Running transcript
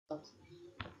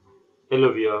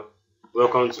Hello viewer,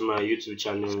 welcome to my YouTube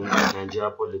channel Nigeria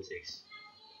Politics.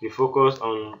 We focus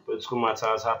on political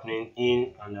matters happening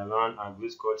in and around our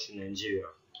great country Nigeria.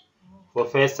 For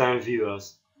first time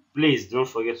viewers, please don't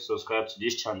forget to subscribe to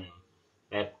this channel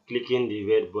by clicking the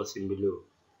red button below.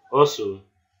 Also,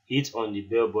 hit on the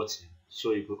bell button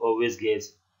so you will always get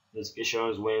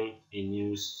notifications when a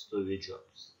new story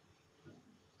drops.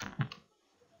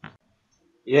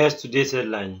 Here's today's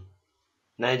headline.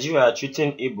 Nigeria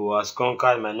treating Igbo as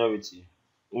conquered minority.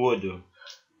 Nwodo.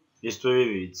 The story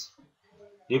reads: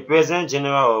 the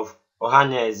President-General of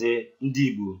Ohanaeze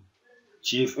Ndigbo,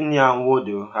 Chief Nnia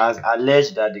Nwodo, has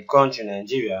alleged that the country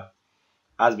Nigeria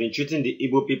has been treating the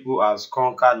Igbo people as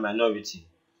conquered minority.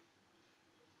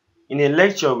 In a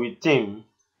lecture with theme,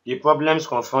 The Problems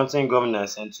Confronting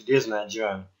Governance in Today's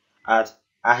Nigeria at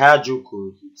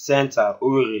Ahiajoku Center,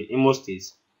 Owerri, Imo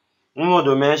State,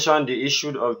 Nwodo mentioned the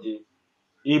issue of the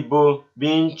Igbo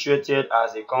being treated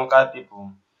as a conquered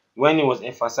people when he was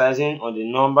emphasizing on the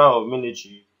number of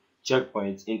military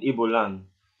checkpoints in Igboland,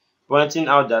 pointing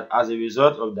out that as a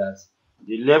result of that,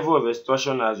 the level of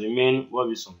extortion has remained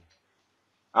worrisome.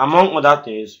 Among other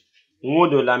things,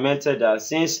 Nwodo lamented that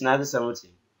since 1970,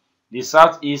 the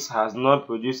Southeast has not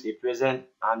produced a president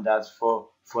and that for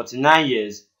 49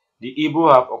 years, the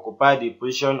Igbo have occupied the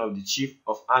position of the Chief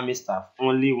of Army Staff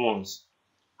only once.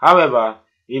 However,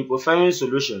 in preferring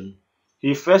solution,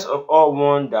 he first of all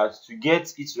warned that to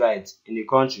get it right in the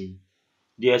country,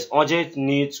 there is urgent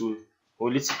need to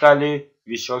holistically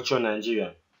restructure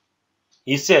Nigeria.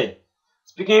 He said,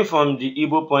 speaking from the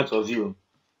Igbo point of view,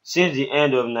 since the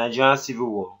end of Nigerian Civil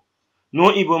War,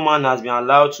 no Igbo man has been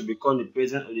allowed to become the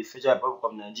president of the Federal Republic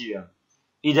of Nigeria,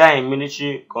 either in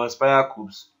military conspire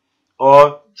coups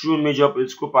or through major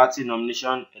political party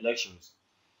nomination elections.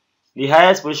 The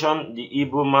highest position the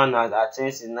Igbo man has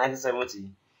attained since 1970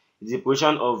 is the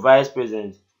position of Vice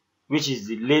President, which is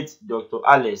the late Dr.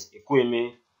 Alex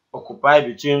Ekwueme occupied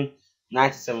between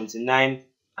 1979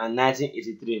 and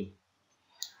 1983.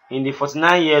 In the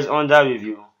 49 years under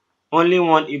review, only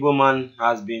one Igbo man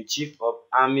has been Chief of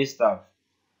Army Staff,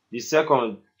 the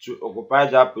second to occupy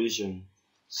that position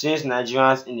since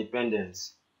Nigeria's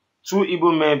independence. Two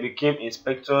Igbo men became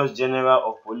Inspectors General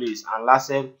of Police and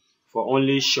lasted for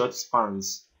only short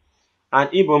spans. An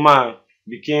Igbo man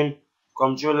became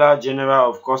Comptroller General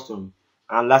of Customs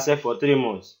and lasted for 3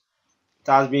 months.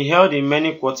 It has been held in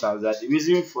many quarters that the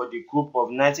reason for the coup of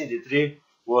 1983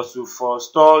 was to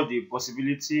forestall the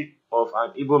possibility of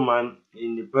an Igbo man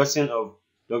in the person of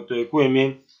Dr.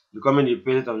 Ekwueme becoming the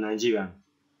president of Nigeria.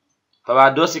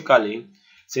 Paradoxically,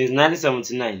 since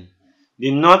 1979,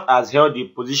 the North has held the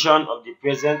position of the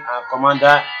President and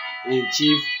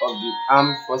Commander-in-Chief of the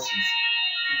Armed Forces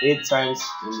 8 times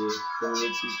in the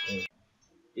cumulative era.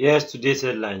 Here's today's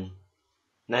headline.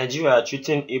 Nigeria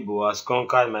treating Igbo as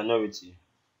conquered minority.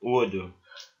 Nwodo.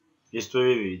 The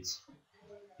story reads: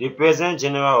 the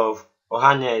President-General of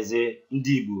Ohanaeze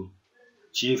Ndigbo,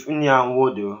 Chief Nnia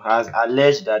Nwodo, has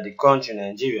alleged that the country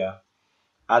Nigeria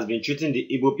has been treating the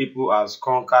Igbo people as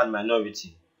conquered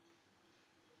minority.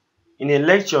 In a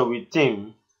lecture with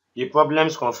theme, The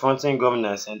Problems Confronting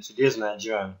Governance in Today's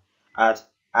Nigeria at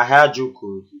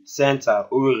Ahiajoku Center,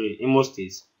 Owerri, Imo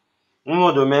State,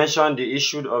 Nwodo mentioned the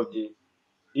issue of the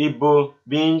Igbo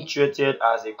being treated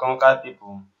as a conquered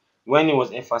people when he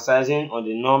was emphasizing on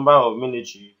the number of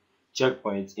military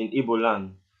checkpoints in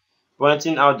Igboland,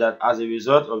 pointing out that as a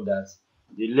result of that,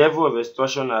 the level of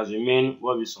extortion has remained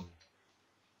worrisome.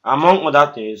 Among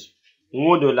other things,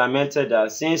 Nwodo lamented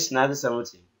that since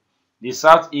 1970, the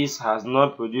Southeast has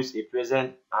not produced a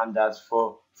president and that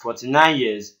for 49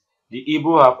 years, the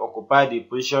Igbo have occupied the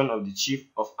position of the Chief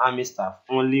of Army Staff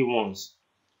only once.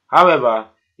 However,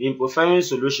 in preferring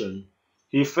solution,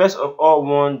 he first of all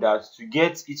warned that to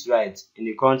get it right in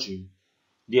the country,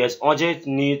 there is urgent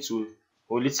need to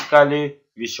holistically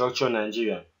restructure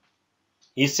Nigeria.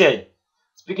 He said,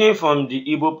 speaking from the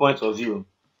Igbo point of view,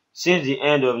 since the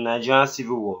end of Nigerian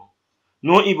Civil War,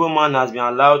 no Igbo man has been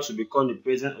allowed to become the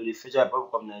president of the Federal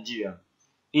Republic of Nigeria,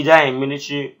 either in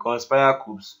military conspire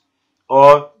coups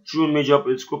or through major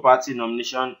political party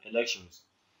nomination elections.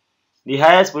 The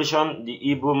highest position the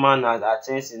Igbo man has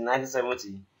attained since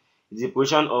 1970 is the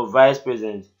position of Vice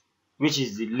President, which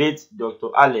is the late Dr.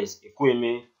 Alex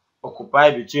Ekwueme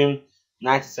occupied between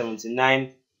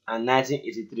 1979 and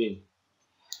 1983.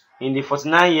 In the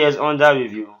 49 years under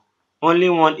review, only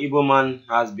one Igbo man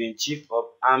has been Chief of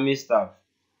Army Staff,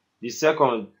 the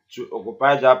second to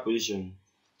occupy that position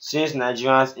since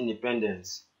Nigeria's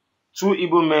independence. Two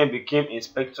Igbo men became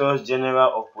Inspectors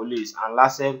General of Police and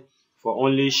lasted for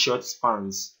only short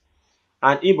spans.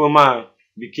 An Igbo man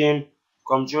became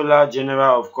Comptroller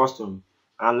General of Customs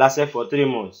and lasted for 3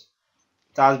 months.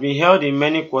 It has been held in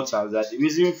many quarters that the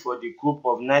reason for the coup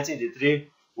of 1983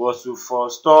 was to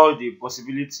forestall the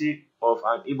possibility of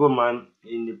an Igbo man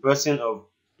in the person of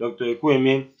Dr.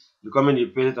 Ekwueme becoming the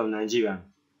president of Nigeria.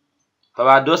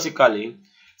 Paradoxically,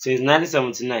 since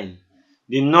 1979,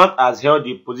 the North has held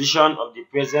the position of the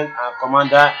President and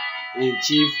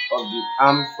Commander-in-Chief of the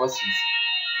Armed Forces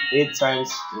 8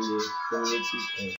 times in the cumulative